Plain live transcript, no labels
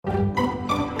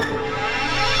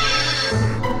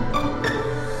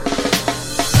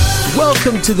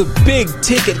Welcome to the Big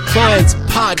Ticket Clients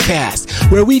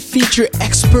Podcast, where we feature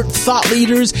expert thought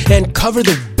leaders and cover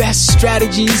the best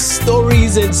strategies,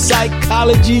 stories, and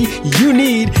psychology you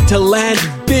need to land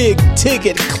big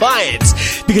ticket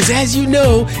clients. Because as you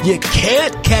know, you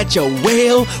can't catch a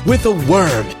whale with a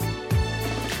worm.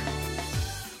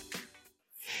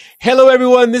 Hello,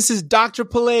 everyone. This is Dr.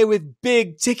 Pillay with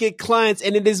Big Ticket Clients,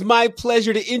 and it is my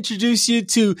pleasure to introduce you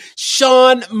to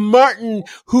Sean Martin,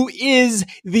 who is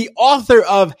the author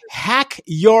of Hack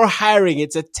Your Hiring.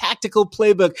 It's a tactical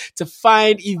playbook to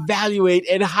find, evaluate,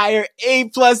 and hire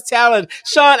A-plus talent.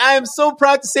 Sean, I am so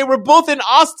proud to say we're both in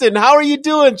Austin. How are you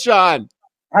doing, Sean?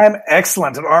 I'm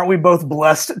excellent. And aren't we both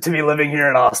blessed to be living here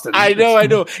in Austin? I know.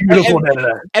 Beautiful day today.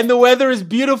 And the weather is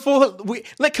beautiful.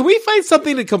 Can we find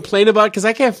something to complain about? Because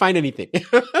I can't find anything.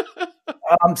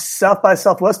 South by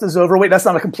Southwest is over. Wait, that's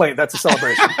not a complaint. That's a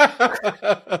celebration.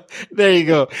 There you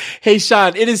go. Hey,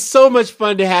 Sean, it is so much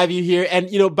fun to have you here. And,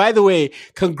 by the way,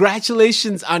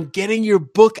 congratulations on getting your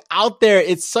book out there.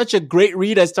 It's such a great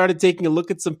read. I started taking a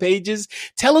look at some pages.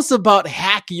 Tell us about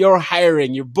Hack Your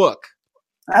Hiring, your book.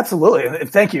 Absolutely. And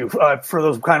thank you for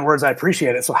those kind words. I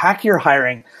appreciate it. So Hack Your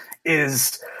Hiring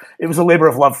it was a labor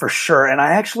of love for sure. And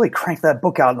I actually cranked that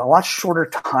book out in a lot shorter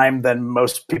time than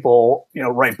most people,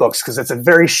 write books, because it's a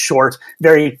very short,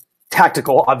 very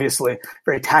tactical, obviously,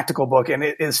 very tactical book. And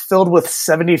it is filled with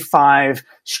 75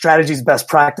 strategies, best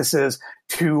practices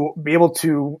to be able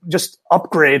to just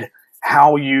upgrade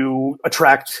how you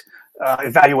attract,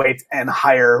 evaluate, and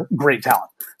hire great talent.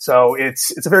 So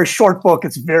it's a very short book.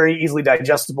 It's very easily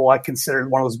digestible. I consider it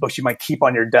one of those books you might keep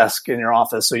on your desk in your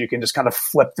office, so you can just kind of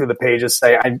flip through the pages,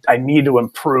 say, I need to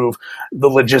improve the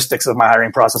logistics of my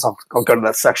hiring process. I'll go to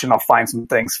that section. I'll find some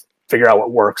things, figure out what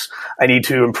works. I need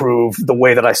to improve the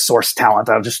way that I source talent.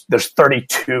 There's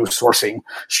 32 sourcing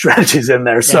strategies in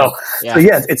there. So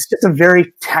it's just a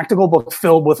very tactical book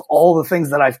filled with all the things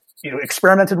that I've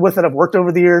experimented with, that I've worked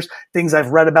over the years, things I've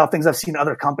read about, things I've seen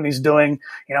other companies doing,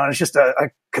 and it's just a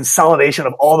consolidation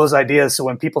of all those ideas. So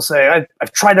when people say,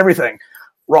 I've tried everything,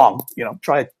 wrong,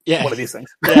 try one of these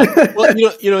things. Yeah.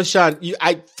 Well, Sean,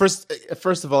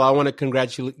 first of all, I want to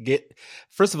congratulate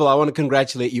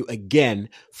you again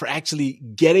for actually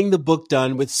getting the book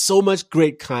done with so much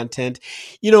great content.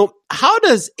 How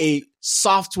does a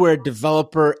software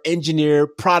developer, engineer,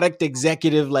 product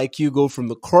executive like you go from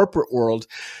the corporate world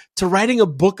to writing a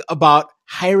book about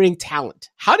hiring talent?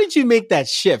 How did you make that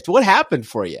shift? What happened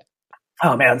for you?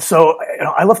 Oh man. So,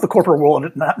 I left the corporate world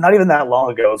not even that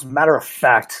long ago. As a matter of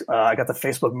fact, I got the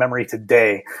Facebook memory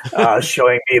today,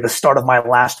 showing me the start of my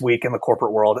last week in the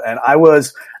corporate world. And I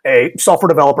was a software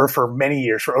developer for many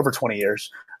years, for over 20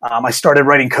 years. I started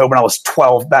writing code when I was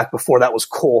 12, back before that was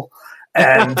cool.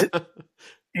 And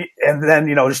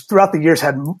then, just throughout the years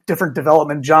had different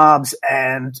development jobs.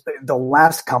 And the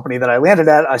last company that I landed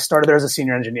at, I started there as a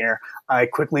senior engineer. I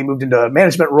quickly moved into a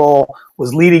management role,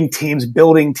 was leading teams,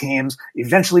 building teams,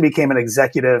 eventually became an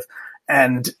executive.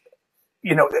 And,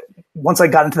 once I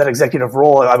got into that executive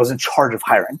role, I was in charge of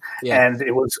hiring. Yeah. And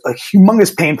it was a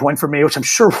humongous pain point for me, which I'm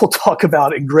sure we'll talk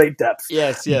about in great depth.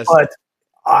 Yes. But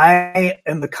I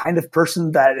am the kind of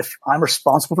person that if I'm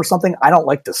responsible for something, I don't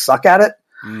like to suck at it.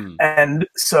 And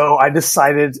so I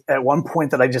decided at one point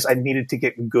that I needed to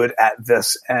get good at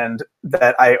this, and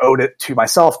that I owed it to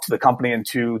myself, to the company, and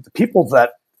to the people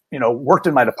that, worked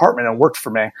in my department and worked for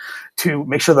me, to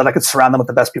make sure that I could surround them with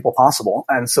the best people possible.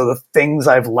 And so the things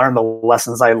I've learned, the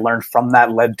lessons I learned from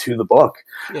that led to the book.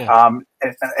 Yeah.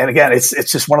 And again,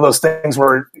 it's just one of those things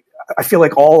where I feel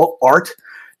like all art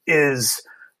is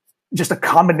just a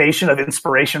combination of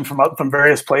inspiration from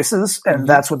various places. And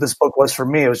that's what this book was for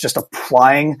me. It was just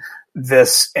applying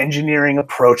this engineering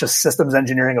approach, a systems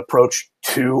engineering approach,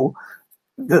 to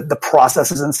the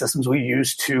processes and systems we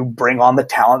use to bring on the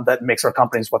talent that makes our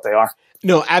companies what they are.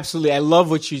 No, absolutely. I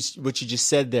love what you just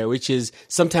said there, which is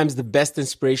sometimes the best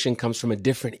inspiration comes from a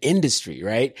different industry,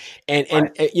 right? And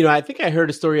I think I heard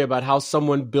a story about how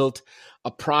someone built a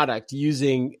product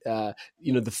using, the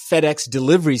FedEx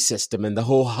delivery system and the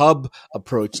whole hub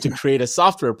approach to create a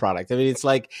software product. I mean, it's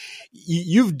like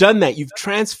you've done that. You've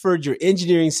transferred your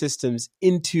engineering systems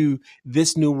into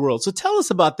this new world. So tell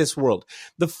us about this world.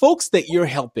 The folks that you're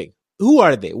helping, who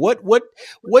are they? What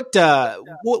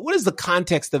is the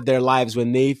context of their lives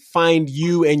when they find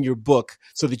you and your book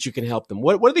so that you can help them?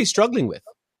 What are they struggling with?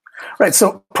 Right.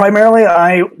 So primarily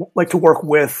I like to work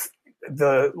with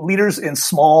the leaders in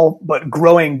small but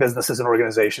growing businesses and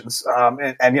organizations.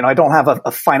 And I don't have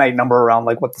a finite number around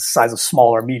like what the size of small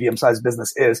or medium-sized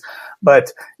business is,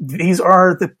 but these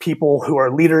are the people who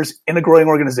are leaders in a growing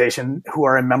organization who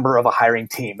are a member of a hiring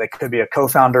team. They could be a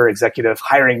co-founder, executive,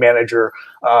 hiring manager,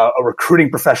 a recruiting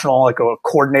professional, like a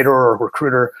coordinator or a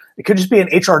recruiter. It could just be an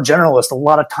HR generalist. A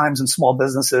lot of times in small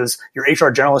businesses, your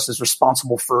HR generalist is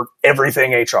responsible for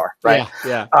everything HR, right?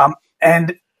 Yeah.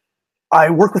 And I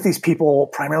work with these people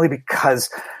primarily because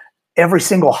every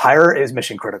single hire is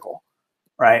mission critical,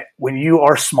 right? When you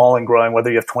are small and growing, whether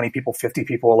you have 20 people, 50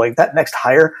 people, like that next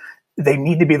hire, they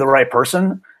need to be the right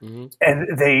person and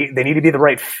they need to be the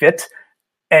right fit.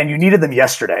 And you needed them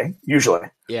yesterday, usually.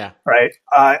 Yeah. Right.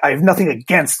 I have nothing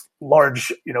against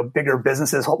large, bigger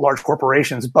businesses, large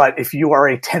corporations. But if you are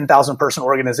a 10,000 person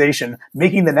organization,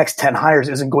 making the next 10 hires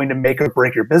isn't going to make or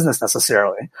break your business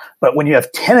necessarily. But when you have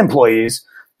 10 employees,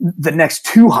 the next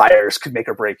 2 hires could make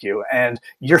or break you. And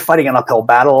you're fighting an uphill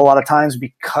battle a lot of times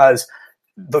because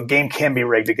the game can be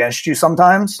rigged against you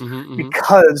sometimes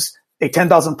because a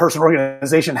 10,000 person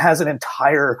organization has an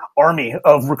entire army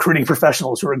of recruiting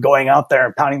professionals who are going out there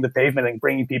and pounding the pavement and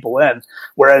bringing people in.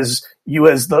 Whereas you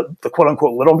as the quote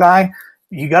unquote little guy,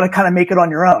 you got to kind of make it on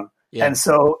your own. Yeah. And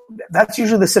so that's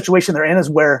usually the situation they're in, is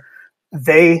where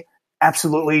they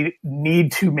absolutely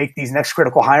need to make these next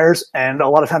critical hires. And a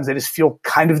lot of times they just feel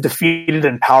kind of defeated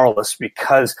and powerless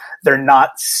because they're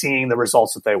not seeing the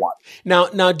results that they want.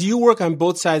 Now, do you work on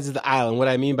both sides of the aisle? And what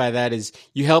I mean by that is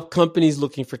you help companies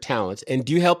looking for talent, and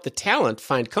do you help the talent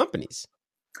find companies?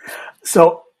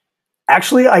 So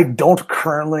actually, I don't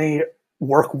currently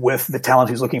work with the talent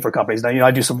who's looking for companies. Now,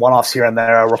 I do some one-offs here and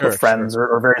there. I work with friends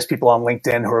or various people on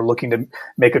LinkedIn who are looking to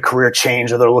make a career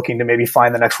change, or they're looking to maybe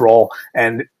find the next role.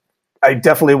 And I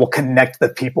definitely will connect the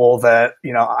people that,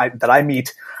 that I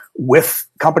meet with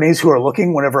companies who are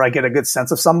looking whenever I get a good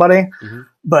sense of somebody.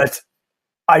 But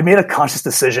I made a conscious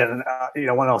decision,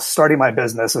 when I was starting my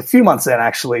business a few months in,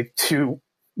 actually, to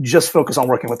just focus on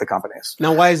working with the companies.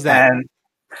 Now, why is that?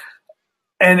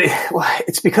 And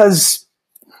it's because,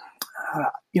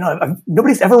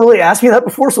 nobody's ever really asked me that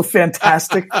before. So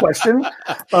fantastic question.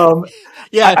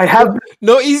 I have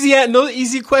no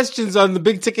easy questions on the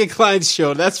Big Ticket Clients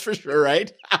show. That's for sure, right?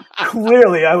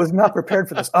 Clearly, I was not prepared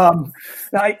for this. And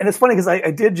it's funny because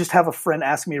I did just have a friend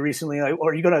ask me recently, like,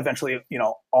 are you going to eventually,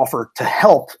 offer to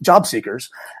help job seekers?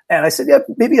 And I said, yeah,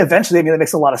 maybe eventually. I mean, that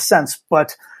makes a lot of sense.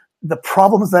 But the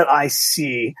problems that I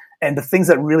see and the things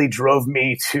that really drove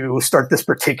me to start this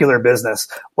particular business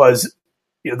was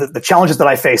the challenges that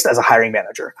I faced as a hiring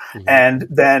manager, and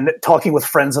then talking with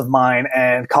friends of mine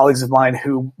and colleagues of mine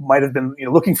who might have been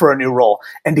looking for a new role,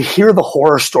 and to hear the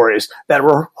horror stories that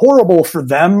were horrible for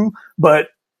them, but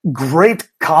great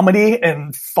comedy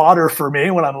and fodder for me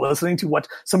when I'm listening to what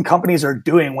some companies are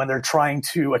doing when they're trying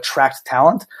to attract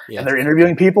talent and they're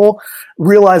interviewing people,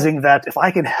 realizing that if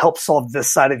I can help solve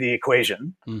this side of the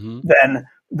equation, then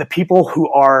the people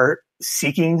who are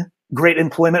seeking great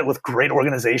employment with great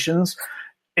organizations,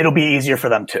 it'll be easier for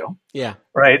them too. Yeah.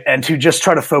 Right. And to just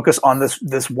try to focus on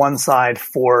this one side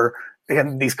for,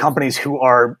 again, these companies who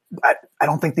are, I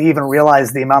don't think they even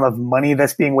realize the amount of money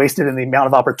that's being wasted and the amount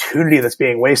of opportunity that's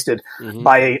being wasted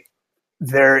by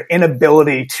their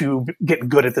inability to get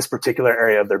good at this particular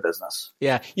area of their business.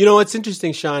 Yeah. What's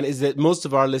interesting, Sean, is that most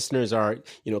of our listeners are,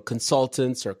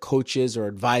 consultants or coaches or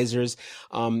advisors.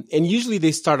 And usually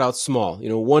they start out small,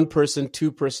 1 person,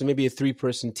 2 person, maybe a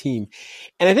 3-person team.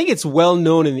 And I think it's well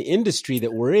known in the industry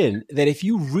that we're in that if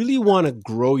you really want to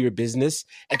grow your business,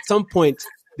 at some point,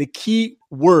 the key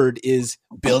word is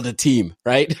build a team,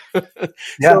 right?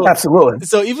 Yeah, absolutely.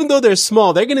 So even though they're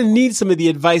small, they're going to need some of the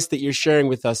advice that you're sharing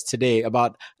with us today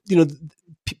about,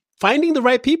 finding the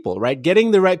right people, right?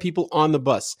 Getting the right people on the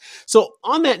bus. So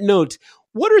on that note,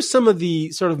 what are some of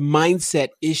the sort of mindset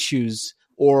issues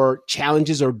or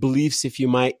challenges or beliefs, if you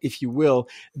will,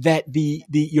 that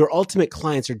your ultimate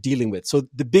clients are dealing with? So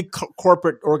the big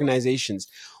corporate organizations,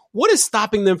 what is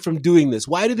stopping them from doing this?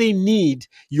 Why do they need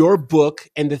your book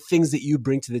and the things that you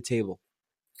bring to the table?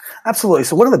 Absolutely.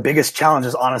 So one of the biggest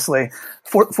challenges, honestly,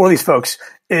 for these folks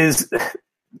is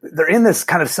they're in this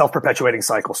kind of self-perpetuating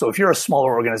cycle. So if you're a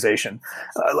smaller organization,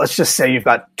 let's just say you've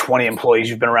got 20 employees,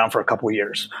 you've been around for a couple of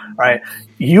years, right?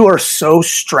 You are so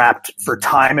strapped for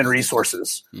time and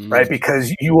resources, right?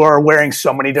 Because you are wearing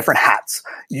so many different hats.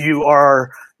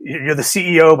 You're the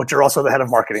CEO, but you're also the head of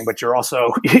marketing, but you're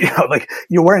also,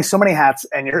 you're wearing so many hats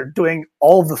and you're doing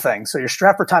all of the things. So you're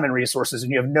strapped for time and resources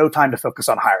and you have no time to focus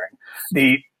on hiring.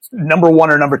 The number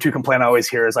 1 or number 2 complaint I always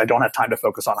hear is I don't have time to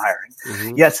focus on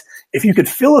hiring. Yet, if you could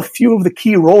fill a few of the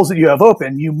key roles that you have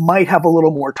open, you might have a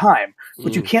little more time.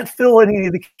 but you can't fill any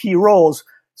of the key roles.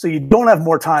 So you don't have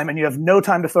more time and you have no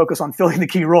time to focus on filling the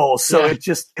key roles. So it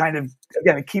just kind of,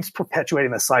 again, it keeps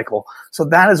perpetuating the cycle. So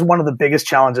that is one of the biggest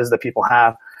challenges that people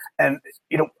have. And,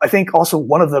 I think also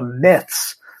one of the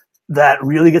myths that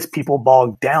really gets people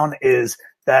bogged down is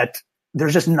that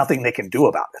there's just nothing they can do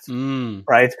about it.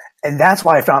 Right. And that's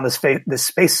why I found this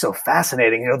space so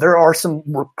fascinating. There are some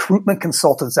recruitment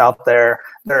consultants out there.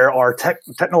 There are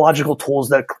technological tools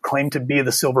that claim to be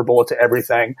the silver bullet to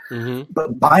everything.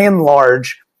 But by and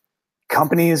large,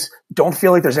 companies don't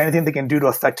feel like there's anything they can do to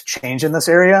affect change in this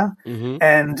area.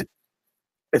 And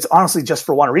it's honestly just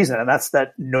for one reason. And that's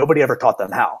that nobody ever taught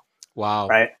them how. Wow.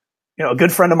 Right. A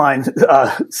good friend of mine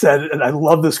said, and I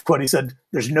love this quote, he said,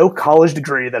 "There's no college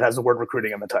degree that has the word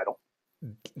recruiting in the title."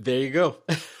 There you go.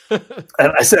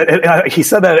 And I said, he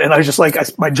said that, and I was just like,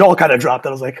 my jaw kind of dropped. I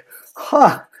was like,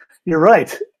 you're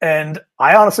right. And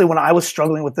I honestly, when I was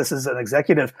struggling with this as an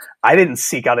executive, I didn't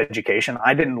seek out education.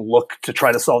 I didn't look to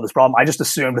try to solve this problem. I just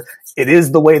assumed it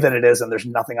is the way that it is, and there's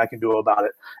nothing I can do about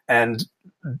it. And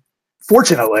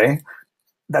fortunately,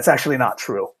 that's actually not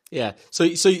true. Yeah. So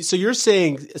you're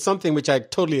saying something which I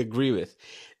totally agree with,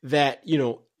 that,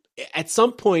 at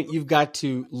some point you've got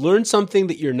to learn something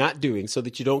that you're not doing so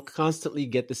that you don't constantly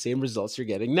get the same results you're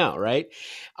getting now. Right.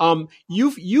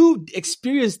 You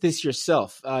experienced this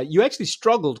yourself. You actually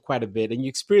struggled quite a bit and you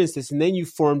experienced this, and then you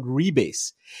formed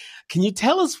Rebase. Can you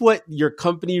tell us what your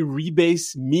company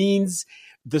Rebase means?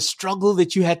 The struggle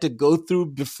that you had to go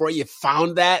through before you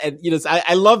found that. And,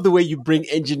 I love the way you bring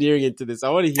engineering into this.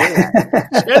 I want to hear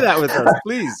it. Share that with us,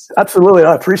 please. Absolutely.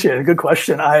 I appreciate it. Good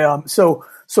question. So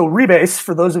Rebase,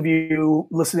 for those of you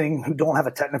listening who don't have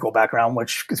a technical background,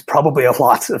 which is probably a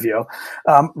lot of you,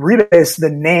 Rebase,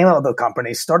 the name of the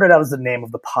company, started out as the name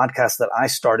of the podcast that I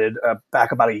started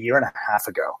back about a year and a half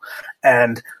ago.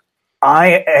 And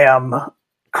I am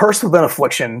cursed with an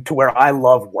affliction to where I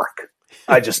love work.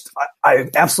 I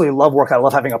absolutely love work. I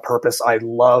love having a purpose. I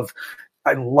love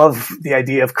the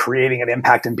idea of creating an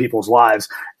impact in people's lives.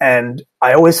 And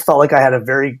I always felt like I had a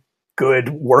very good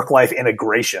work-life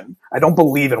integration. I don't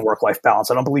believe in work-life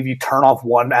balance. I don't believe you turn off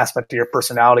one aspect of your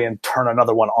personality and turn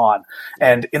another one on.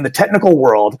 And in the technical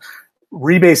world,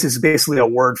 Rebase is basically a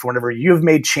word for whenever you've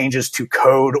made changes to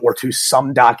code or to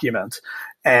some document,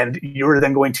 and you're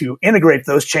then going to integrate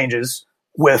those changes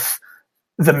with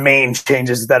the main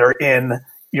changes that are in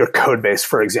your code base,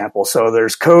 for example. So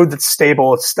there's code that's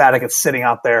stable, it's static, it's sitting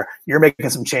out there. You're making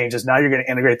some changes. Now you're going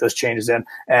to integrate those changes in.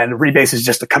 And Rebase is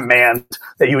just a command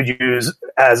that you would use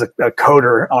as a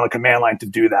coder on a command line to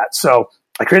do that. So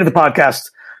I created the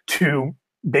podcast to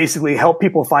basically help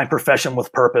people find profession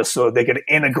with purpose so they could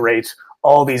integrate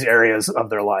all these areas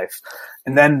of their life.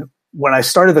 And then when I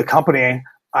started the company,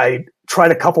 I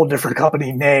tried a couple different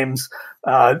company names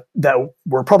that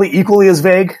were probably equally as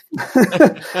vague.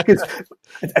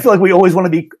 I feel like we always want to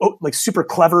be like super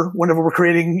clever whenever we're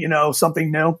creating,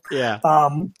 something new. Yeah.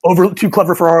 Over too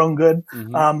clever for our own good.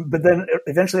 But then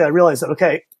eventually I realized that,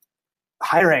 okay,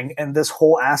 hiring and this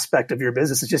whole aspect of your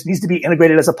business, it just needs to be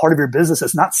integrated as a part of your business.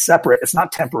 It's not separate. It's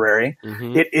not temporary.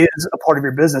 It is a part of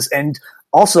your business. And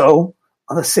also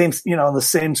on the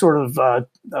same sort of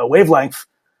wavelength,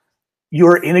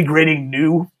 you're integrating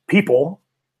new people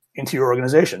into your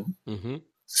organization.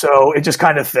 So it just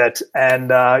kind of fit. And,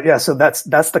 so that's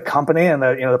the company. And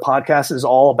the podcast is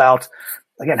all about,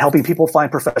 again, helping people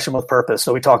find profession with purpose.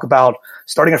 So we talk about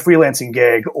starting a freelancing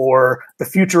gig or the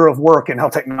future of work and how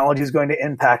technology is going to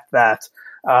impact that.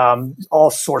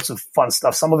 All sorts of fun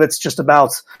stuff. Some of it's just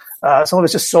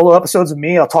solo episodes of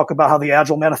me. I'll talk about how the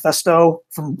Agile Manifesto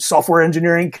from software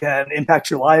engineering can impact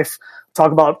your life.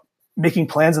 Talk about making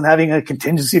plans and having a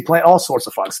contingency plan, all sorts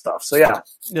of fun stuff. So yeah.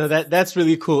 No, that's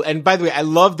really cool. And by the way, I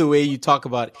love the way you talk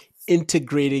about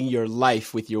integrating your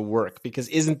life with your work, because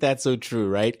isn't that so true,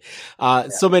 right?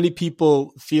 So many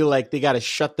people feel like they got to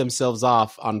shut themselves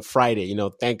off on Friday.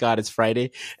 Thank God it's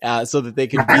Friday, so that they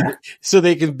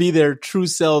can be their true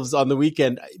selves on the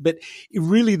weekend. But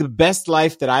really, the best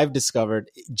life that I've discovered,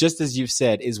 just as you've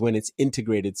said, is when it's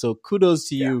integrated. So kudos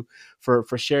to you for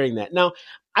sharing that. Now,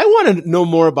 I want to know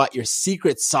more about your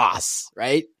secret sauce,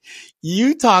 right?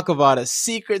 You talk about a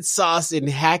secret sauce in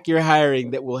Hack Your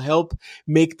Hiring that will help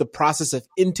make the process of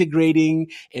integrating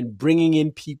and bringing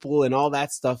in people and all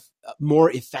that stuff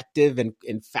more effective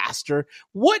and faster.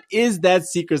 What is that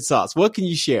secret sauce? What can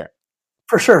you share?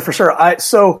 For sure.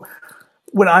 So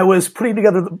when I was putting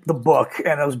together the book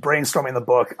and I was brainstorming the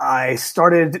book, I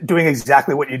started doing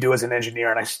exactly what you do as an engineer.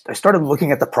 And I started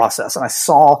looking at the process, and I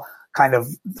saw kind of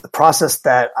the process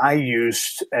that I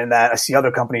used and that I see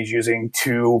other companies using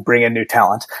to bring in new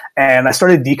talent. And I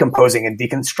started decomposing and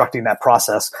deconstructing that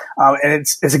process. And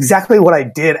it's exactly what I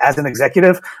did as an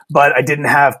executive, but I didn't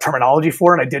have terminology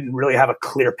for it. I didn't really have a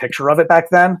clear picture of it back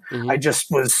then. I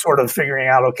just was sort of figuring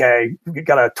out, okay, we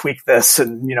got to tweak this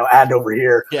and, add over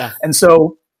here. Yeah. And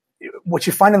so what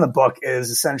you find in the book is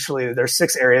essentially there's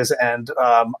 6 areas, and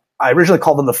I originally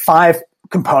called them the 5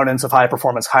 components of high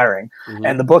performance hiring.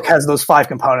 And the book has those 5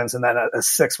 components and then a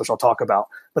 6th, which I'll talk about.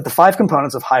 But the 5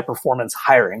 components of high performance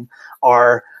hiring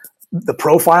are the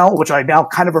profile, which I now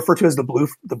kind of refer to as the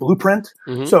blueprint.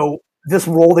 So this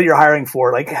role that you're hiring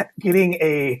for, like getting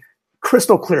a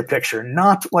crystal clear picture,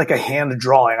 not like a hand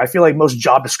drawing. I feel like most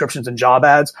job descriptions and job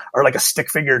ads are like a stick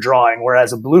figure drawing,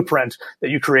 whereas a blueprint that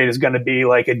you create is going to be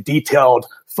like a detailed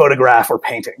photograph or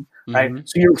painting, right?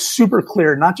 So you're super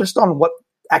clear, not just on what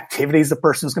activities the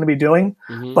person is going to be doing,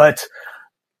 but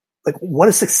like what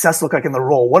does success look like in the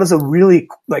role? What does a really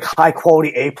like high quality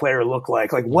A player look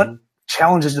like? Like what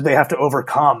challenges do they have to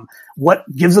overcome? What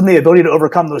gives them the ability to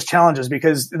overcome those challenges?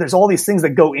 Because there's all these things that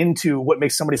go into what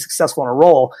makes somebody successful in a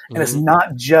role. And it's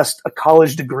not just a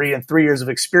college degree and 3 years of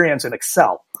experience in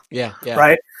Excel. Yeah.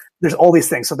 Right. There's all these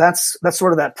things. So that's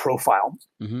sort of that profile.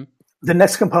 The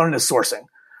next component is sourcing,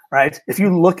 right? If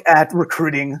you look at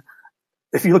recruiting,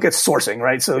 if you look at sourcing,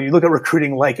 right? So you look at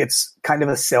recruiting like it's kind of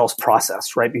a sales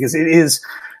process, right? Because it is,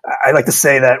 I like to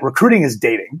say that recruiting is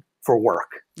dating for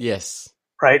work. Yes.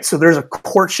 Right. So there's a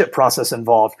courtship process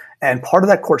involved. And part of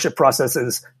that courtship process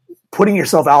is putting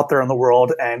yourself out there in the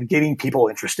world and getting people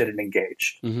interested and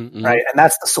engaged. Right. And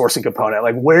that's the sourcing component.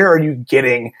 Like, where are you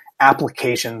getting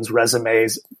applications,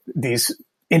 resumes, these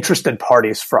interested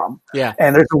parties from? Yeah.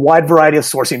 And there's a wide variety of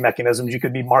sourcing mechanisms. You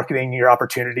could be marketing your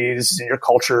opportunities and your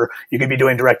culture. You could be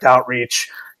doing direct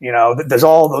outreach. There's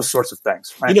all those sorts of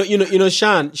things. Right?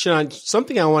 Sean,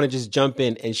 something I want to just jump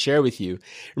in and share with you.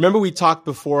 Remember we talked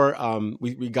before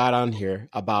we got on here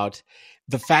about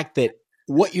the fact that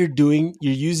what you're doing,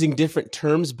 you're using different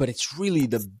terms, but it's really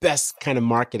the best kind of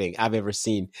marketing I've ever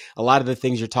seen. A lot of the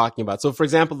things you're talking about. So for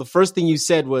example, the first thing you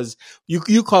said was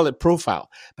you call it profile,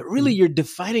 but really you're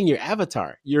defining your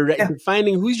avatar. You're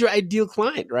defining who's your ideal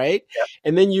client, right? Yeah.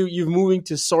 And then you're moving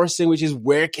to sourcing, which is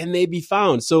where can they be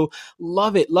found? So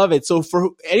love it. So for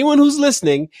anyone who's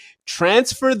listening,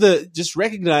 just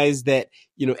recognize that,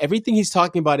 everything he's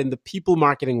talking about in the people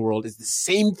marketing world is the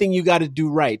same thing you got to do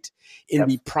right in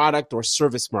the product or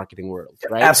service marketing world,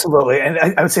 right? Absolutely. And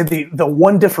I would say the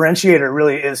one differentiator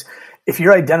really is if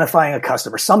you're identifying a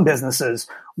customer. Some businesses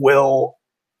will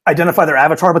identify their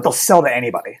avatar, but they'll sell to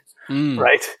anybody,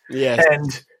 right? Yes.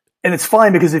 And it's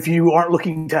fine because if you aren't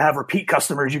looking to have repeat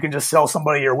customers, you can just sell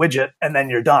somebody your widget and then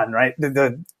you're done, right?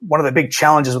 One of the big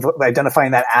challenges with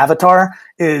identifying that avatar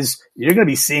is you're going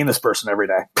to be seeing this person every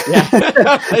day. Yeah.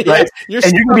 Right? You're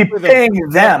going to be paying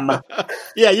them.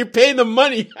 Yeah, you're paying them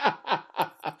money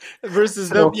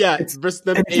versus them. Yeah, versus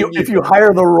them. If you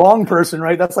hire the wrong person,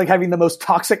 right, that's like having the most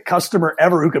toxic customer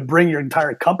ever who could bring your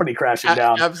entire company crashing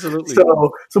down. Absolutely.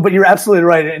 But you're absolutely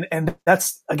right. And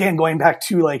that's, again, going back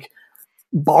to like,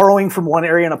 borrowing from one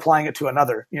area and applying it to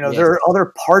another. There are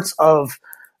other parts of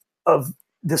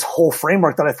this whole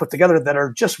framework that I put together that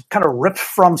are just kind of ripped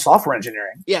from software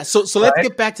engineering. Yeah. So let's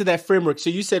get back to that framework. So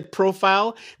you said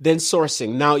profile, then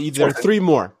sourcing. Now there are 3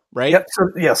 more, right?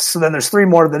 Yep. So then there's 3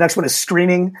 more. The next one is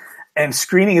screening. And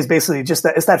screening is basically just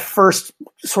it's that first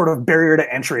sort of barrier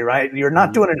to entry, right? You're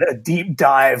not doing a deep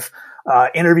dive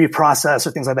interview process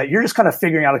or things like that. You're just kind of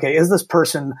figuring out, okay, is this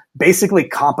person basically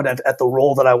competent at the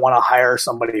role that I want to hire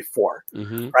somebody for,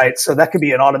 right? So that could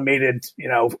be an automated,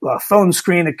 phone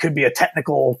screen. It could be a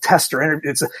technical test or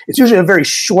interview. It's usually a very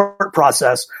short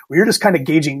process where you're just kind of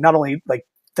gauging not only like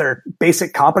their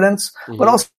basic competence, but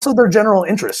also their general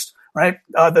interest, right?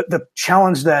 The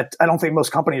challenge that I don't think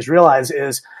most companies realize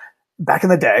is back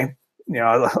in the day,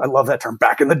 I love that term,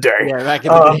 back in the day. Yeah, back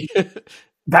in the day.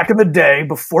 Back in the day,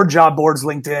 before job boards,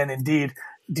 LinkedIn, Indeed,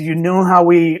 do you know how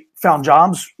we found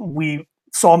jobs? We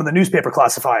saw them in the newspaper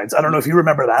classifieds. I don't know if you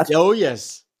remember that. Oh,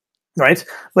 yes. Right?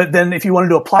 But then if you wanted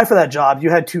to apply for that job,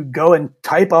 you had to go and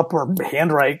type up or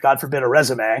handwrite, God forbid, a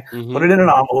resume, put it in an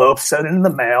envelope, send it in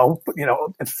the mail,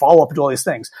 and follow up and do all these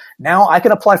things. Now I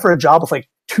can apply for a job with like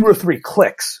 2 or 3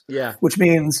 clicks, which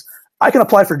means I can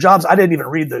apply for jobs I didn't even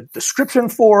read the description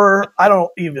for. I don't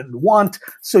even want.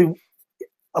 So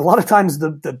a lot of times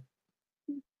the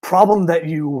problem that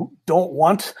you don't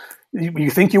want,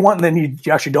 you think you want, and then you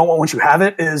actually don't want once you have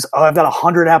it is, I've got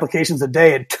 100 applications a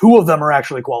day and 2 of them are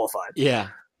actually qualified. Yeah.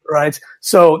 Right.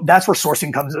 So that's where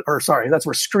that's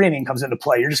where screening comes into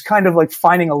play. You're just kind of like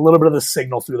finding a little bit of the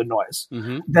signal through the noise.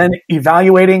 Mm-hmm. Then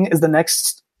evaluating is the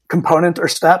next component or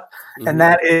step. Mm-hmm. And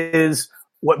that is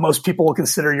what most people will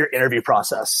consider your interview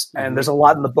process. Mm-hmm. And there's a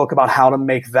lot in the book about how to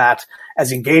make that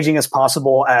as engaging as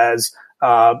possible, as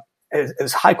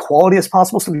high quality as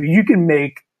possible, so you can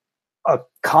make a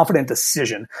confident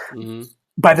decision. Mm-hmm.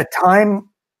 By the time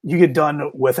you get done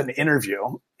with an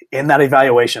interview, in that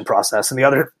evaluation process, and the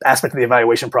other aspect of the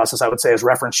evaluation process, I would say, is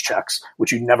reference checks,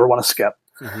 which you never want to skip.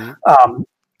 Mm-hmm.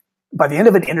 By the end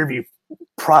of an interview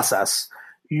process,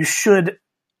 you should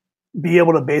be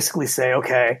able to basically say,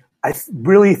 okay, I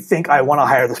really think I want to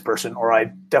hire this person, or I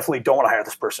definitely don't want to hire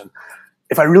this person.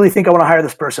 If I really think I want to hire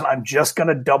this person, I'm just going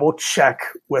to double check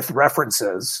with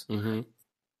references mm-hmm.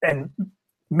 and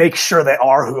make sure they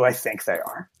are who I think they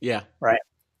are. Yeah. Right.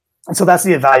 And so that's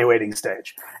the evaluating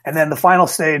stage. And then the final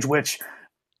stage, which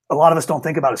a lot of us don't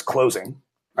think about, is closing.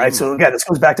 Right. Mm. So again, this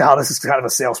goes back to how this is kind of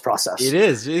a sales process. It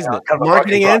is, isn't it? Kind of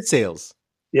marketing and sales.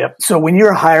 Yep. So when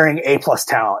you're hiring A+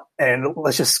 talent, and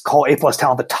let's just call A+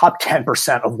 talent the top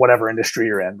 10% of whatever industry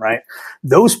you're in, right?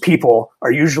 Those people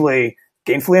are usually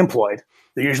gainfully employed.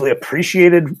 They're usually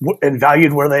appreciated and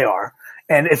valued where they are.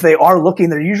 And if they are looking,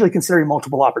 they're usually considering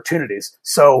multiple opportunities.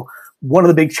 So one of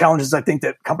the big challenges I think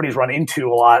that companies run into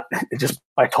a lot just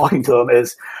by talking to them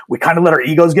is we kind of let our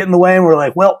egos get in the way, and we're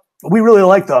like, well, we really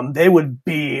like them. They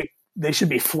should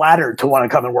be flattered to want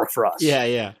to come and work for us. Yeah,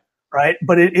 yeah. Right.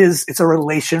 But it's a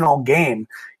relational game.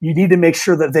 You need to make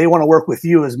sure that they want to work with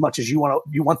you as much as you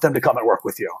want them to come and work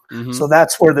with you. Mm-hmm. So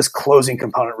that's where this closing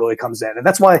component really comes in. And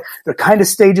that's why they're kind of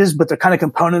stages, but they're kind of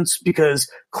components,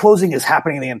 because closing is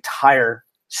happening the entire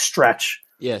stretch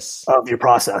of your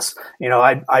process. You know,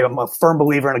 I am a firm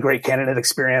believer in a great candidate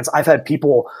experience. I've had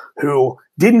people who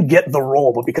didn't get the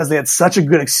role, but because they had such a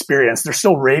good experience, they're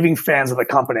still raving fans of the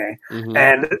company, mm-hmm.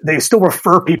 and they still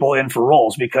refer people in for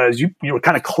roles because you were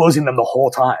kind of closing them the whole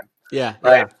time. Yeah.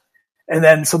 Right. Yeah. And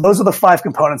then, so those are the 5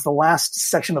 components. The last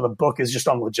section of the book is just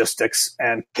on logistics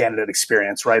and candidate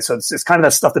experience. Right. So it's kind of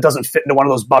that stuff that doesn't fit into one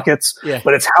of those buckets,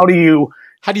 but it's how do you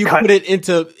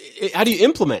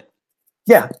implement?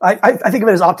 Yeah, I think of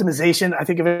it as optimization. I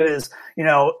think of it as, you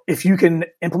know, if you can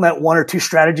implement 1 or 2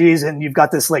 strategies and you've got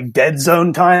this like dead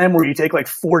zone time where you take like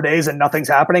 4 days and nothing's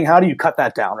happening, how do you cut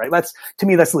that down, right? To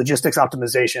me, that's logistics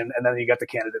optimization. And then you got the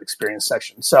candidate experience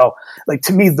section. So like,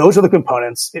 to me, those are the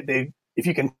components. If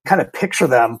you can kind of picture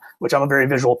them, which I'm a very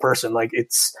visual person, like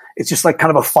it's just like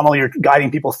kind of a funnel you're guiding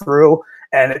people through.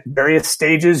 And at various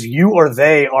stages, you or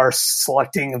they are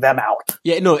selecting them out.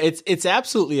 Yeah, no, it's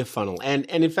absolutely a funnel. And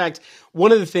in fact,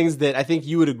 one of the things that I think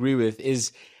you would agree with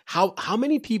is how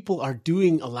many people are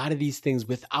doing a lot of these things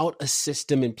without a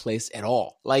system in place at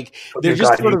all. Like they're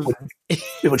just sort of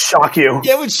it would shock you.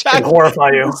 Yeah, it would shock and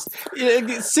horrify you.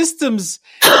 Systems,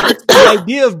 the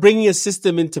idea of bringing a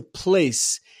system into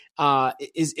place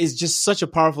is just such a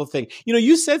powerful thing. You know,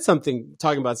 you said something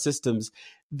talking about systems,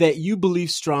 that you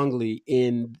believe strongly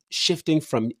in shifting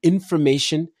from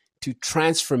information to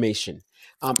transformation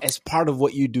as part of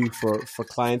what you do for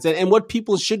clients, and what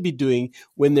people should be doing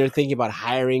when they're thinking about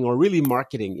hiring or really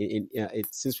marketing,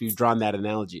 since we've drawn that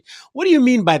analogy. What do you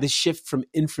mean by the shift from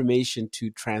information to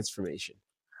transformation?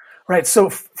 Right. So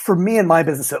for me in my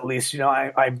business, at least, you know,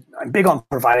 I'm big on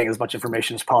providing as much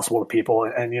information as possible to people,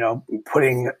 and, you know,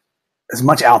 putting as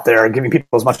much out there, giving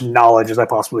people as much knowledge as I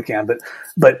possibly can.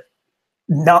 But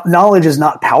knowledge is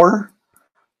not power.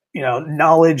 You know,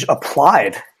 knowledge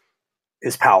applied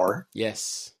is power.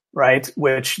 Yes. Right.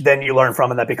 Which then you learn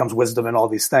from, and that becomes wisdom and all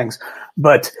these things.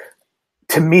 But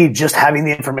to me, just having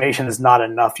the information is not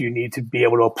enough. You need to be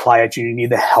able to apply it. You need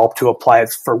the help to apply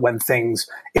it for when things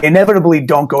inevitably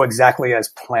don't go exactly as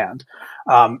planned.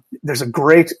 There's a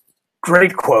great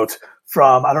quote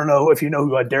from, I don't know if you know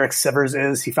who Derek Sivers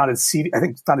is. He founded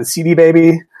CD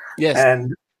Baby. Yes.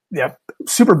 And yeah,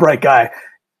 super bright guy.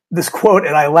 This quote,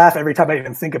 and I laugh every time I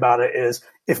even think about it, is,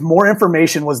 if more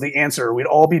information was the answer, we'd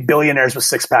all be billionaires with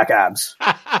 6-pack abs.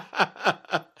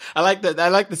 I like that. I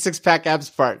like the 6-pack abs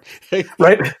part.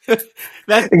 Right?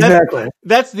 Exactly.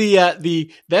 That's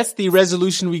the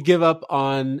resolution we give up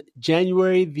on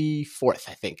January the 4th,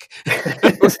 I think.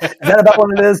 Is that about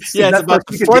what it is? Yeah, it's about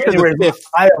the 4th or the 5th.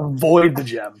 I avoid the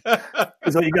gym.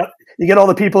 So you get all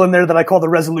the people in there that I call the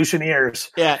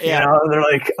resolutioneers. Yeah. You know, they're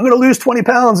like, I'm going to lose 20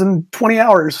 pounds in 20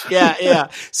 hours. Yeah.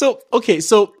 So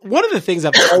one of the things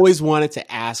I've always wanted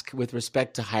to ask with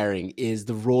respect to hiring is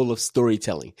the role of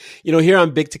storytelling. You know, here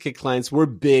on Big Ticket Clients, we're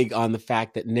big on the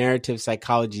fact that narrative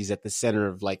psychology is at the center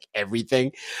of like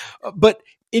everything. But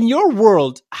in your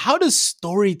world, how does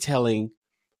storytelling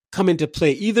come into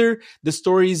play? Either the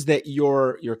stories that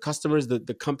your customers,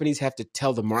 the companies have to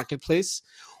tell the marketplace,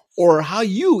 or how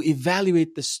you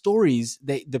evaluate the stories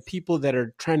that the people that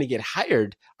are trying to get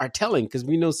hired are telling, because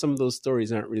we know some of those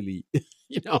stories aren't really,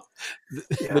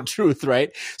 the truth,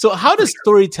 right? So how does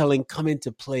storytelling come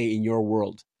into play in your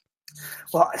world?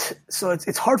 Well, so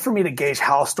it's hard for me to gauge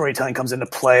how storytelling comes into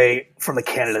play from the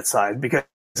candidate side, because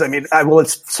I mean, I will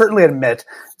certainly admit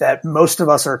that most of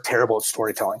us are terrible at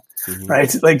storytelling,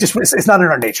 right? Like, just it's not in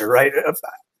our nature, right?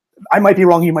 I might be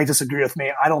wrong. You might disagree with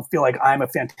me. I don't feel like I'm a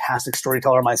fantastic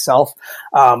storyteller myself,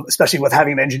 especially with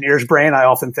having an engineer's brain. I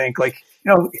often think like,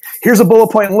 here's a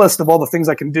bullet point list of all the things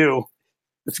I can do.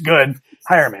 It's good.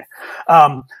 Hire me.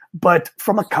 But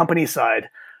from a company side,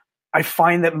 I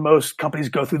find that most companies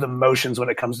go through the motions when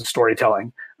it comes to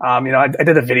storytelling. I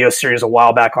did a video series a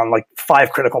while back on like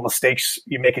 5 critical mistakes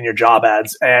you make in your job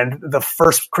ads. And the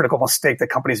first critical mistake that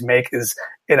companies make is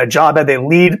in a job ad, they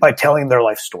lead by telling their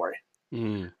life story.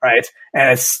 Right.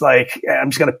 And it's like,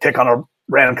 I'm just going to pick on a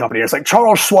random company. It's like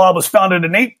Charles Schwab was founded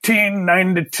in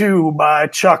 1892 by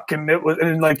Chuck. And it was,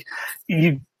 and like,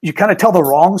 you kind of tell the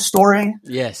wrong story.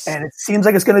 Yes. And it seems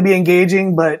like it's going to be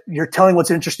engaging, but you're telling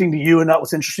what's interesting to you and not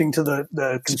what's interesting to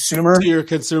the consumer. To your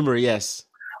consumer. Yes.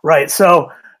 Right.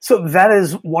 So that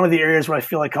is one of the areas where I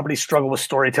feel like companies struggle with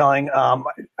storytelling.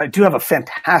 I do have a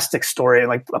fantastic story,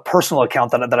 like a personal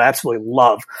account that I absolutely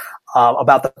love,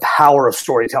 about the power of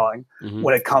storytelling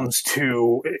when it comes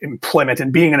to employment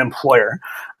and being an employer.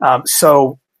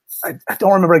 So I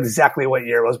don't remember exactly what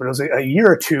year it was, but it was a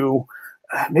year or two,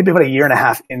 maybe about a year and a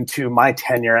half into my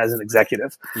tenure as an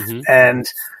executive. And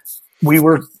we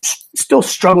were still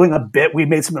struggling a bit. We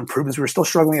made some improvements. We were still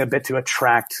struggling a bit to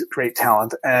attract great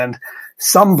talent. And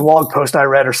some blog post I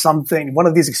read or something, one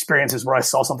of these experiences where I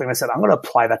saw something, I said, I'm going to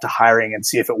apply that to hiring and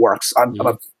see if it works. I'm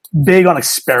big on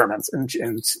experiments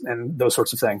and those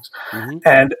sorts of things.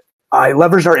 And I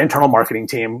leveraged our internal marketing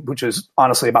team, which is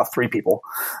honestly about 3 people.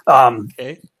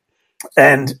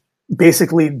 And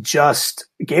basically just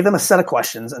gave them a set of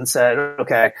questions and said,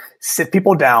 okay, sit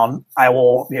people down.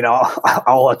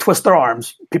 I'll twist their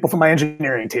arms, people from my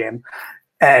engineering team,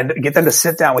 and get them to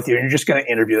sit down with you. And you're just going to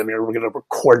interview them. We're going to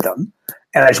record them.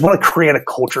 And I just want to create a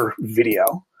culture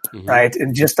video, right?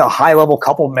 And just a high level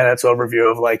couple minutes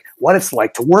overview of like what it's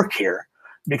like to work here.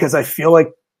 Because I feel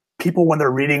like people, when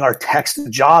they're reading our text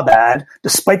job ad,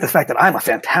 despite the fact that I'm a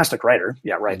fantastic writer.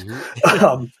 Yeah. Right.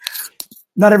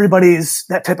 Not everybody's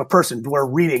that type of person where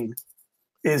reading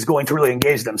is going to really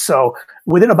engage them. So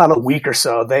within about a week or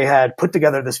so, they had put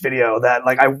together this video that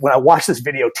when I watched this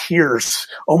video, tears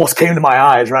almost came to my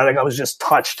eyes, right? Like I was just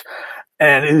touched.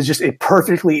 And it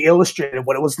perfectly illustrated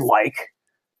what it was like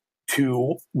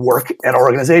to work at our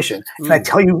organization. And I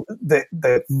tell you,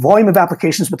 the volume of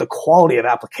applications, but the quality of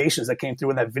applications that came through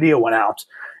when that video went out,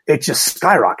 it just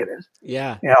skyrocketed.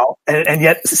 Yeah. And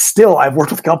yet still I've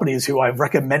worked with companies who I've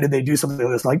recommended they do something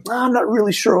that's like, I'm not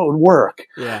really sure it would work.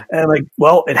 Yeah. And I'm like,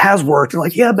 well, it has worked. And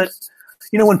like, yeah, but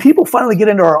when people finally get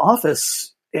into our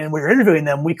office and we're interviewing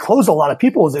them, we close a lot of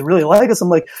people as they really like us. I'm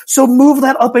like, so move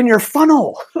that up in your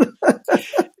funnel.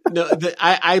 No,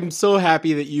 I'm so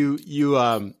happy that you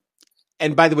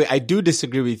and by the way, I do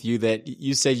disagree with you that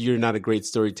you said you're not a great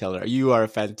storyteller. You are a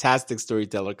fantastic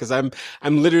storyteller, because I'm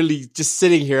literally just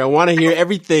sitting here. I want to hear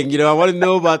everything. I want to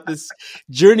know about this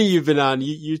journey you've been on.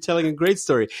 You're telling a great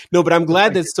story. No, but I'm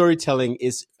glad that storytelling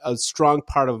is a strong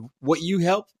part of what you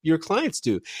help your clients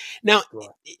do. Now,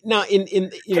 in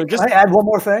Can I add one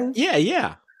more thing?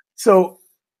 Yeah. So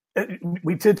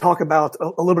we did talk about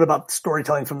a little bit about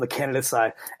storytelling from the candidate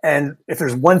side. And if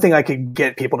there's one thing I could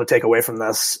get people to take away from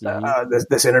this,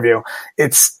 this interview,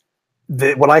 it's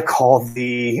what I call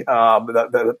the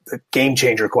game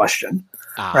changer question,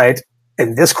 right?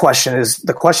 And this question is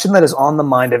the question that is on the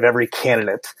mind of every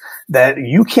candidate that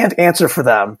you can't answer for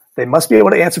them. They must be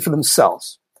able to answer for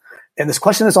themselves. And this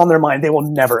question is on their mind. They will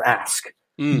never ask,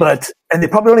 and they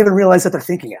probably don't even realize that they're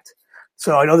thinking it.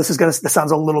 So I know this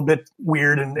sounds a little bit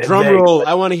weird and drum vague, roll.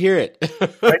 I want to hear it.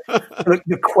 Right?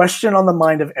 The question on the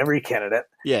mind of every candidate.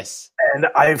 Yes. And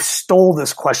I've stole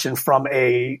this question from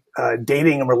a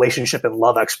dating and relationship and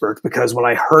love expert, because when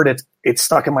I heard it, it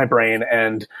stuck in my brain,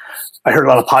 and I heard it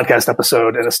on a podcast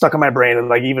episode and it stuck in my brain. And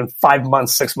like even 5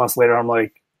 months, 6 months later, I'm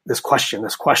like, this question.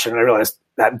 And I realized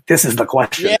that this is the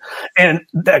question. Yeah. And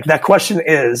that question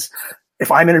is, if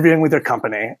I'm interviewing with your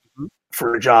company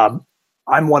for a job,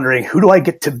 I'm wondering, who do I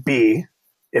get to be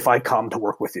if I come to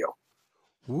work with you?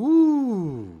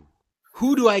 Ooh,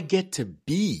 who do I get to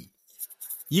be?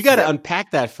 You got to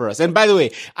unpack that for us. And by the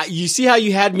way, you see how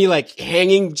you had me like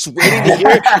hanging, just waiting to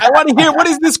hear? I want to hear, what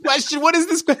is this question? What is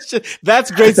this question?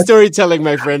 That's great storytelling,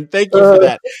 my friend. Thank you for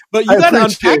that. But you got to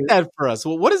unpack that for us.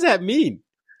 Well, what does that mean?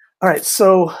 All right.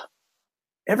 So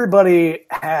everybody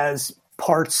has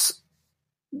parts,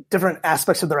 different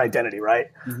aspects of their identity, right?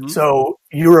 Mm-hmm. So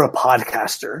you're a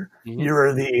podcaster. Mm-hmm.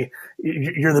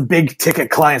 You're the big ticket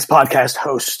clients podcast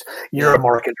host. You're a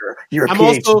marketer. You're a PhD. I'm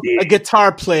also a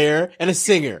guitar player and a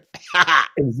singer.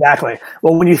 Exactly.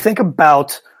 Well, when you think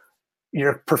about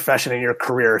your profession and your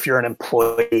career, if you're an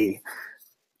employee,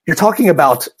 you're talking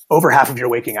about over half of your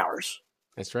waking hours.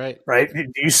 That's right. Right?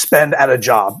 You spend at a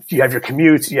job. You have your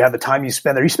commutes. You have the time you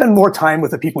spend there. You spend more time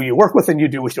with the people you work with than you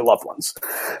do with your loved ones.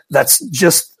 That's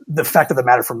just the fact of the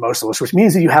matter for most of us, which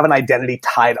means that you have an identity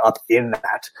tied up in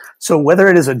that. So whether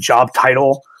it is a job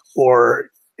title or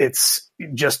it's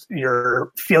just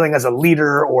your feeling as a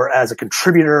leader or as a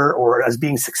contributor or as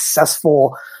being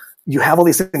successful, you have all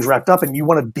these things wrapped up and you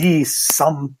want to be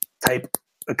some type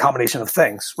of combination of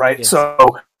things, right? Yes. So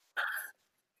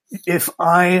if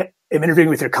I am interviewing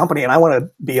with your company and I want to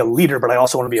be a leader, but I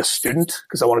also want to be a student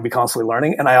because I want to be constantly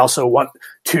learning. And I also want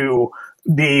to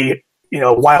be,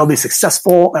 wildly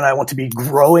successful and I want to be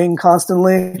growing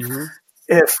constantly. Mm-hmm.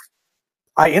 If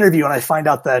I interview and I find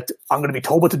out that I'm going to be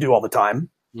told what to do all the time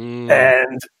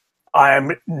and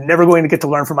I'm never going to get to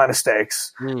learn from my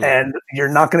mistakes and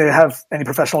you're not going to have any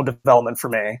professional development for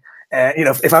me. And,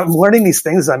 if I'm learning these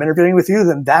things, I'm interviewing with you,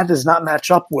 then that does not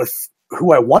match up with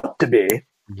who I want to be.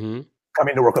 Mm-hmm.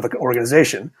 Coming to work with an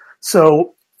organization.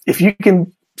 So if you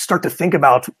can start to think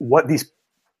about what these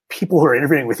people who are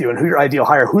interviewing with you and who your ideal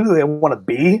hire, who do they want to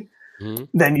be,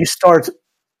 then you start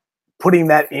putting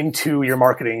that into your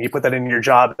marketing. You put that in your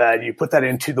job ad. You put that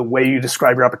into the way you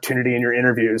describe your opportunity in your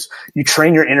interviews. You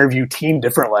train your interview team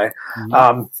differently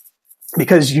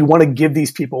because you want to give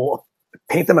these people,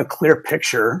 paint them a clear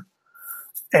picture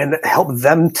and help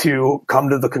them to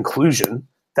come to the conclusion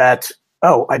that,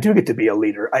 oh, I do get to be a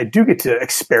leader. I do get to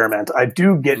experiment. I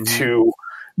do get to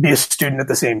be a student at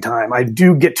the same time. I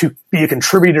do get to be a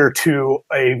contributor to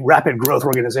a rapid growth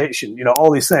organization,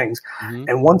 all these things. Mm-hmm.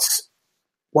 And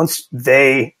once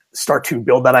they start to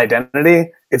build that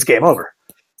identity, it's game over.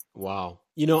 Wow.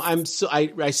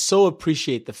 I so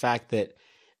appreciate the fact that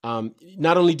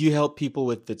not only do you help people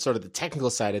with the sort of the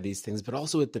technical side of these things, but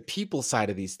also with the people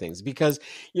side of these things, because,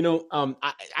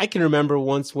 I can remember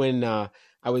once when,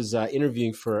 I was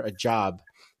interviewing for a job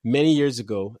many years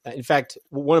ago. In fact,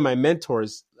 one of my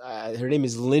mentors, her name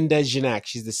is Linda Janak.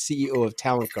 She's the CEO of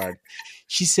Talent Guard.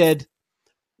 She said,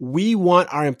 we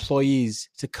want our employees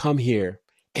to come here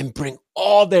and bring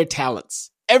all their talents.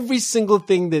 Every single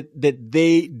thing that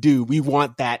they do, we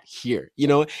want that here,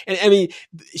 And I mean,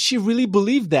 she really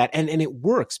believed that. And it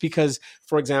works because,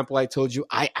 for example, I told you,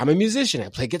 I'm a musician. I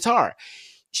play guitar.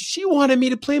 She wanted me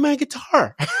to play my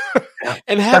guitar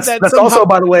and have that. That's also,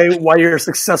 by the way, why you're a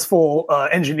successful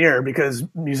engineer, because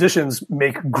musicians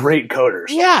make great coders.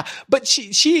 Yeah. But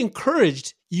she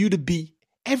encouraged you to be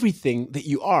everything that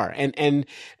you are. And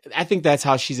I think that's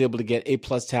how she's able to get A+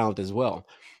 talent as well.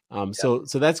 So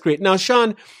that's great. Now,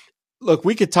 Sean, look,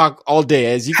 we could talk all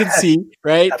day, as you can see,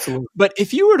 right? Absolutely. But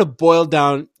if you were to boil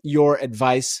down your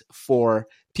advice for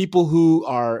people who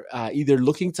are either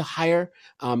looking to hire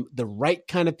the right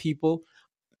kind of people,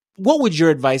 what would your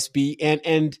advice be?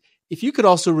 And if you could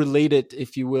also relate it,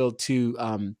 if you will,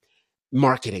 to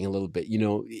marketing a little bit,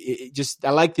 I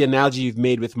like the analogy you've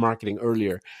made with marketing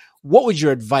earlier. What would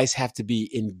your advice have to be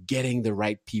in getting the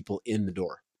right people in the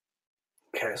door?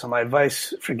 Okay, so my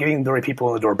advice for getting the right people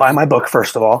in the door: buy my book,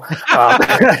 first of all.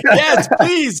 Yes,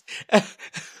 please.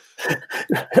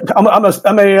 I'm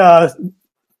a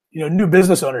new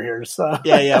business owner here. So.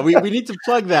 Yeah. We need to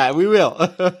plug that. We will.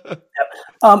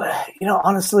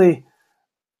 Honestly,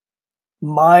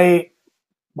 my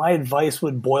advice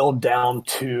would boil down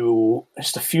to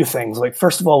just a few things. Like,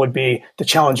 first of all, would be to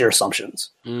challenge your assumptions,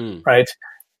 right?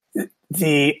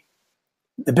 The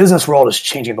business world is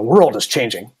changing. The world is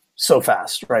changing so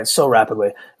fast, right? So rapidly.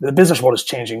 The business world is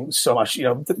changing so much.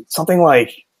 Something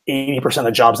like 80%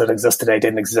 of jobs that exist today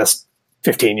didn't exist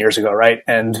 15 years ago, right?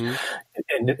 And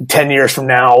in 10 years from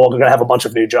now, we're going to have a bunch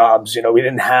of new jobs. We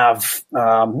didn't have,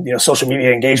 social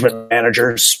media engagement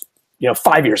managers,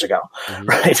 5 years ago,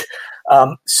 right?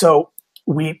 So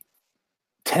we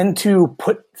tend to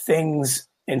put things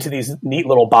into these neat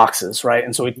little boxes, right?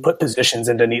 And so we put positions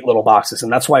into neat little boxes.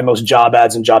 And that's why most job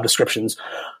ads and job descriptions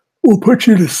will put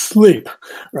you to sleep,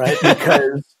 right?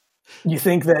 Because you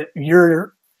think that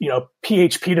you're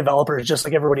PHP developer is just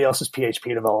like everybody else's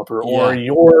PHP developer, Yeah.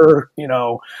 or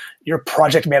your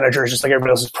project manager is just like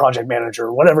everybody else's project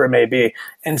manager, whatever it may be.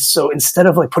 And so instead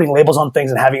of like putting labels on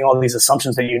things and having all these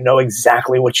assumptions that you know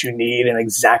exactly what you need and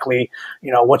exactly,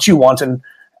 what you want and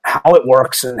how it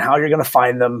works and how you're going to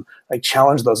find them, like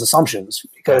challenge those assumptions,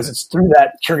 because it's through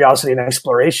that curiosity and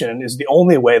exploration is the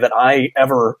only way that I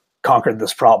ever conquered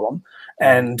this problem.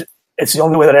 And it's the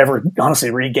only way that I ever honestly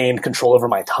regained control over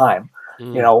my time.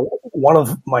 One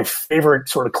of my favorite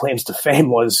sort of claims to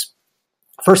fame was,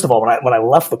 first of all, when I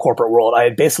left the corporate world, I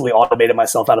had basically automated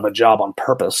myself out of a job on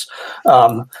purpose.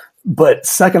 But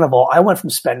second of all, I went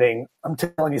from spending, I'm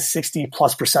telling you,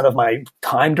 60+% of my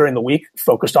time during the week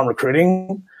focused on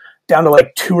recruiting down to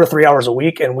like 2 or 3 hours a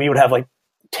week. And we would have like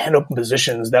 10 open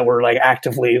positions that were like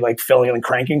actively like filling and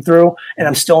cranking through. And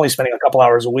I'm still only spending a couple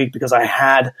hours a week because I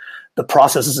had the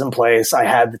processes in place. I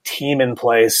had the team in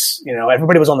place.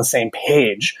 Everybody was on the same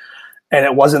page. And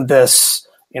it wasn't this,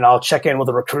 I'll check in with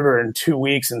a recruiter in 2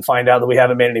 weeks and find out that we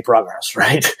haven't made any progress,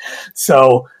 right?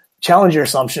 So challenge your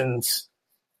assumptions,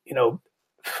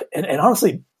 and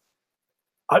honestly,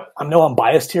 I know I'm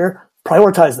biased here.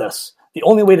 Prioritize this. The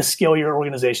only way to scale your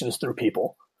organization is through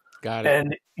people. Got it.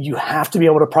 And you have to be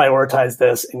able to prioritize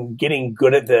this, and getting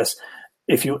good at this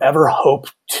if you ever hope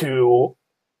to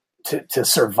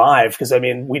survive. Because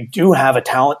we do have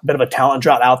a bit of a talent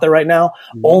drought out there right now,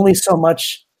 only so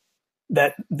much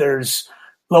that there's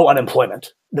low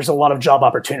unemployment. There's a lot of job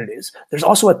opportunities. There's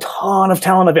also a ton of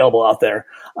talent available out there.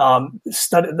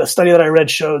 The study that I read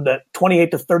showed that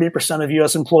 28 to 30% of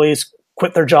U.S. employees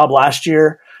quit their job last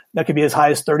year. That could be as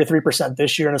high as 33%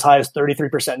 this year and as high as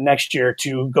 33% next year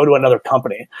to go to another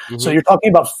company. So you're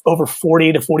talking about over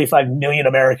 40 to 45 million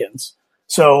Americans.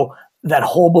 So that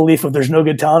whole belief of there's no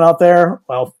good talent out there,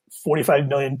 well, 45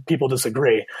 million people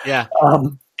disagree. Yeah.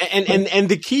 And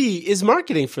the key is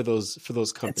marketing for those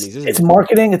companies, isn't it? It's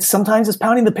marketing. Sometimes it's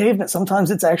pounding the pavement. Sometimes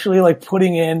it's actually like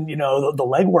putting in, the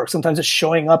legwork. Sometimes it's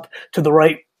showing up to the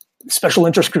right special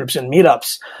interest groups and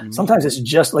meetups. Sometimes it's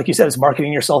just, like you said, it's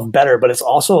marketing yourself better, but it's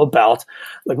also about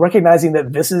like recognizing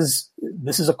that this is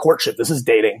a courtship. This is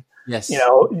dating. Yes.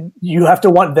 You have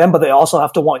to want them, but they also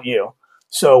have to want you.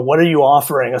 So what are you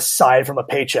offering aside from a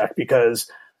paycheck? Because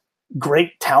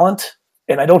great talent,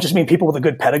 and I don't just mean people with a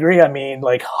good pedigree. I mean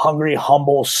like hungry,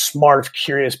 humble, smart,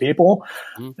 curious people.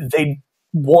 They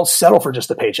won't settle for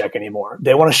just a paycheck anymore.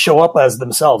 They want to show up as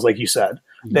themselves, like you said.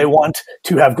 They want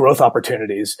to have growth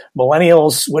opportunities.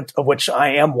 Millennials, of which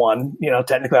I am one,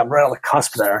 technically I'm right on the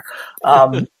cusp there.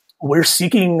 We're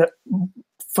seeking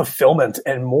fulfillment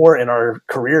and more in our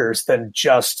careers than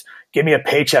just give me a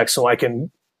paycheck so I can,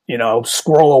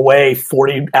 squirrel away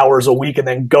 40 hours a week and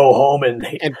then go home and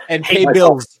pay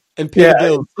bills. And pay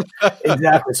bills.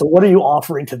 Exactly. So what are you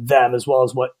offering to them as well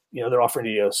as what, they're offering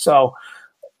to you? So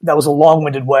that was a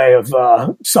long-winded way of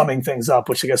summing things up,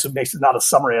 which I guess it makes it not a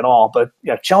summary at all. But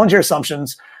yeah, challenge your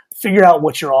assumptions, figure out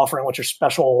what you're offering, what your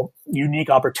special, unique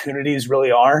opportunities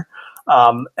really are.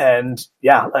 And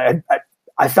yeah,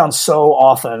 I found so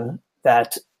often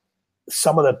that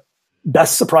some of the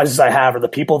best surprises I have are the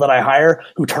people that I hire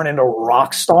who turn into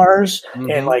rock stars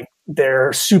and like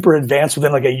they're super advanced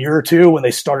within like a year or two when they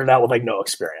started out with like no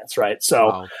experience. Right.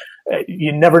 So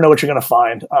you never know what you're going to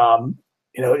find.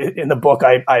 In the book,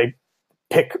 I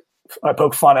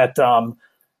poke fun at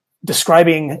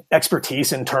describing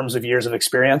expertise in terms of years of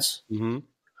experience.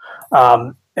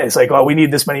 It's like, we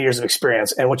need this many years of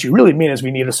experience. And what you really mean is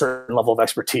we need a certain level of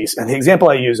expertise. And the example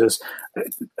I use is,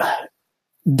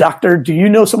 Doctor, do you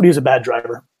know somebody who's a bad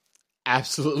driver?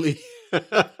 Absolutely.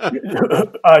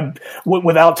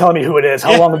 Without telling me who it is,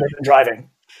 how long have they been driving?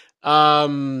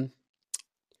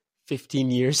 15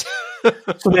 years.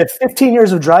 So they have 15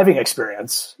 years of driving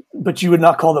experience, but you would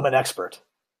not call them an expert.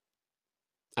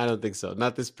 I don't think so.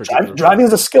 Not this particular. Driving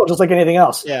is a skill, just like anything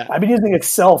else. Yeah. I've been using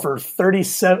Excel for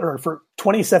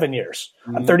 27 years.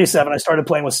 I'm 37. I started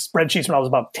playing with spreadsheets when I was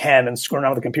about 10 and screwing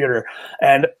around with the computer.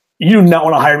 And you do not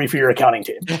want to hire me for your accounting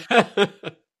team.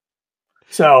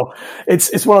 So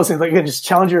it's one of those things. Like, again, just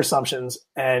challenge your assumptions,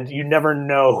 and you never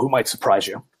know who might surprise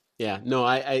you. Yeah. No,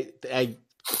 I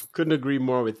couldn't agree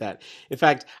more with that. In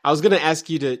fact, I was going to ask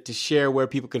you to share where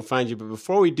people can find you, but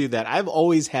before we do that, I've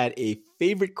always had a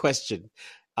favorite question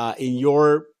in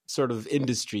your sort of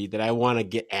industry that I want to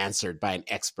get answered by an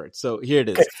expert. So here it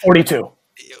is. Okay, 42.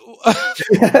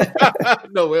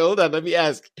 No, wait, hold on. Let me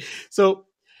ask. So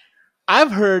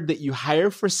I've heard that you hire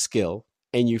for skill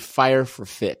and you fire for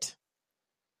fit.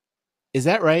 Is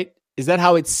that right? Is that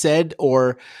how it's said,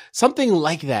 or something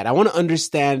like that? I want to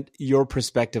understand your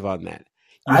perspective on that.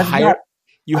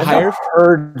 I've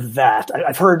heard that.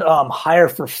 I've heard hire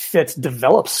for fit,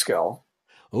 develop skill.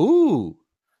 Ooh.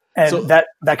 And so,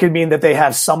 that could mean that they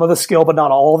have some of the skill, but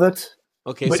not all of it.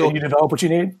 Okay. But so you develop what you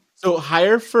need. So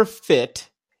hire for fit,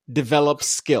 develop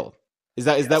skill. Is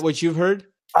that what you've heard?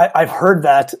 I've heard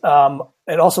that.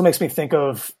 It also makes me think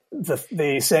of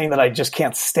the saying that I just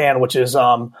can't stand, which is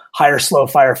hire slow,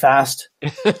 fire fast.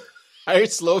 Hire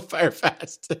slow, fire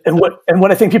fast. and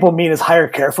what I think people mean is hire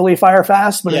carefully, fire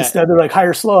fast. But instead they're like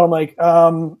hire slow. I'm like,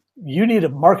 you need a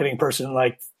marketing person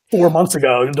like 4 months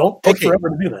ago. Don't take forever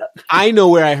to do that. I know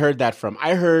where I heard that from.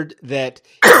 I heard that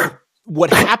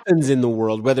what happens in the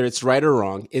world, whether it's right or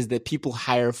wrong, is that people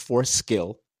hire for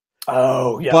skill.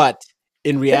 Oh, yeah. But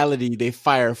in reality, they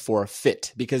fire for a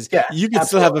fit because you can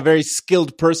still have a very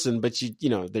skilled person, but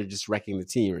they're just wrecking the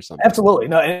team or something. Absolutely.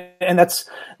 No. And that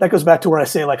goes back to where I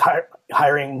say like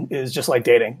hiring is just like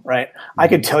dating, right? Mm-hmm. I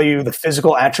could tell you the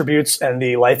physical attributes and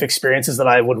the life experiences that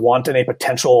I would want in a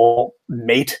potential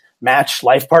match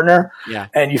life partner. Yeah.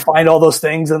 And you find all those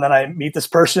things. And then I meet this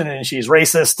person and she's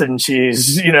racist and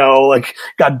she's, like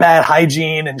got bad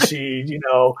hygiene and she,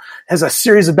 has a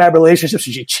series of bad relationships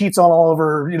and she cheats on all of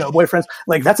her, boyfriends.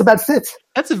 Like that's a bad fit.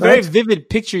 That's a very vivid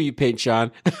picture you paint,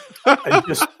 Sean.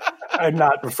 I'm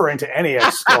not referring to any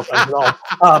ex-girlfriends at all.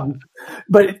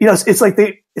 But it's like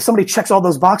if somebody checks all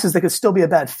those boxes, they could still be a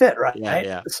bad fit, right?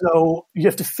 Yeah. So you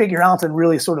have to figure out and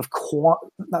really sort of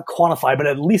not quantify, but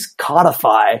at least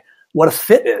codify what a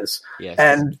fit is. Yes.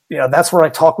 And that's where I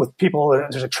talk with people.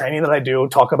 There's a training that I do,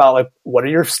 talk about like what are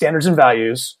your standards and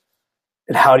values,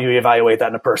 and how do you evaluate that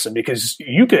in a person? Because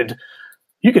you could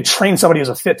train somebody who's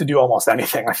a fit to do almost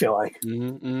anything, I feel like.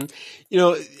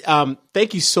 Mm-hmm.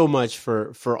 Thank you so much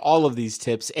for all of these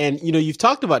tips. And, you've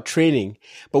talked about training,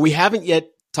 but we haven't yet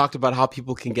talked about how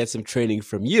people can get some training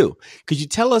from you. Could you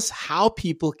tell us how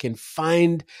people can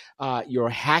find your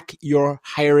Hack Your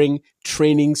Hiring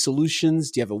training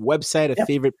solutions? Do you have a website, a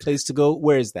favorite place to go?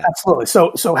 Where is that? Absolutely.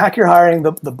 So Hack Your Hiring,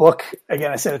 the book,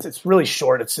 again, I said it's really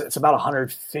short. It's about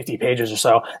 150 pages or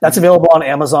so. That's available on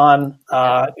Amazon.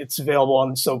 It's available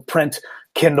on print,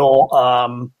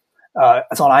 Kindle.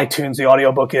 It's on iTunes, the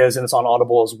audiobook is, and it's on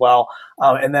Audible as well.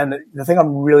 And then the thing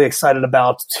I'm really excited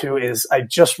about too is I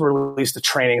just released a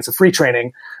training. It's a free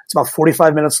training. It's about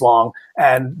 45 minutes long.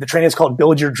 And the training is called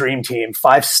Build Your Dream Team,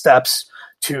 5 steps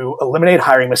to eliminate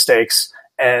hiring mistakes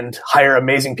and hire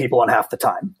amazing people in half the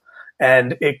time.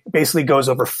 And it basically goes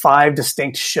over 5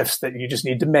 distinct shifts that you just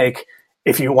need to make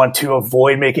if you want to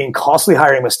avoid making costly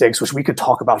hiring mistakes, which we could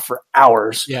talk about for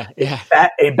hours. Yeah.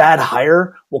 A bad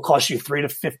hire will cost you 3 to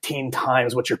 15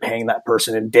 times what you're paying that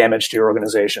person in damage to your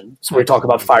organization. So we talk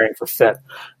about firing for fit.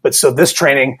 But so this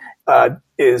training I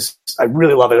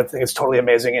really love it. I think it's totally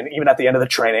amazing. And even at the end of the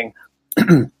training,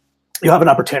 you'll have an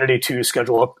opportunity to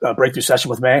schedule a breakthrough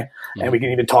session with me. And we can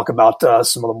even talk about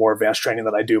some of the more advanced training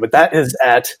that I do. But that is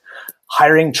at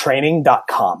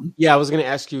hiringtraining.com. Yeah, I was going to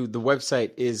ask you, the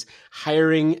website is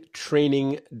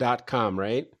hiringtraining.com,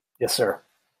 right? Yes, sir.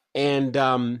 And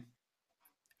how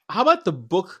about the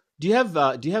book? Do you have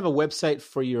a website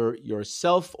for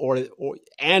yourself or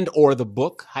the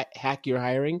book, Hack Your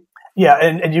Hiring? Yeah,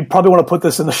 and you probably want to put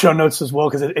this in the show notes as well,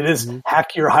 because it is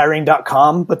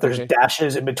hackyourhiring.com, but there's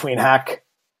dashes in between hack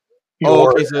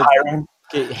your hiring.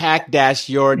 Okay,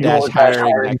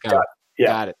 hack-your-hiring.com. Yeah.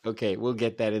 Got it. Okay, we'll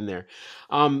get that in there.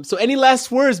 So any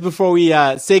last words before we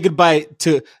say goodbye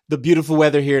to the beautiful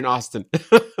weather here in Austin?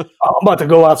 I'm about to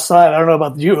go outside. I don't know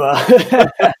about you.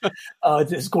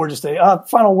 It's a gorgeous day.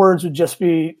 Final words would just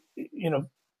be,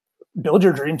 build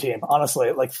your dream team,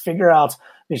 honestly. Like figure out,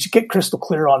 you should get crystal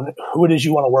clear on who it is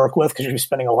you want to work with, because you're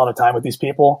spending a lot of time with these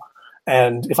people.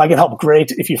 And if I can help,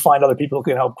 great. If you find other people who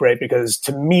can help, great. Because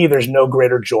to me, there's no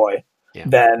greater joy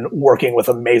than working with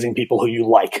amazing people who you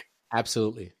like.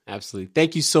 Absolutely. Absolutely.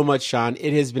 Thank you so much, Sean.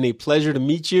 It has been a pleasure to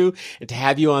meet you and to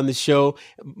have you on the show.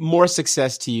 More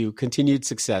success to you. Continued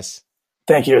success.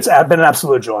 Thank you. It's been an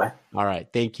absolute joy. All right.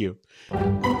 Thank you.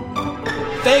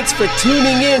 Thanks for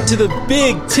tuning in to the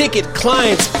Big Ticket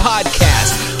Clients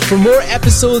Podcast. For more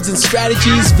episodes and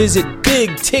strategies, visit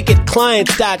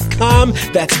bigticketclients.com.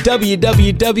 That's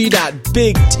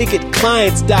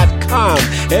www.bigticketclients.com.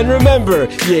 And remember,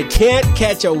 you can't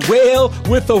catch a whale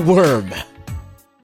with a worm.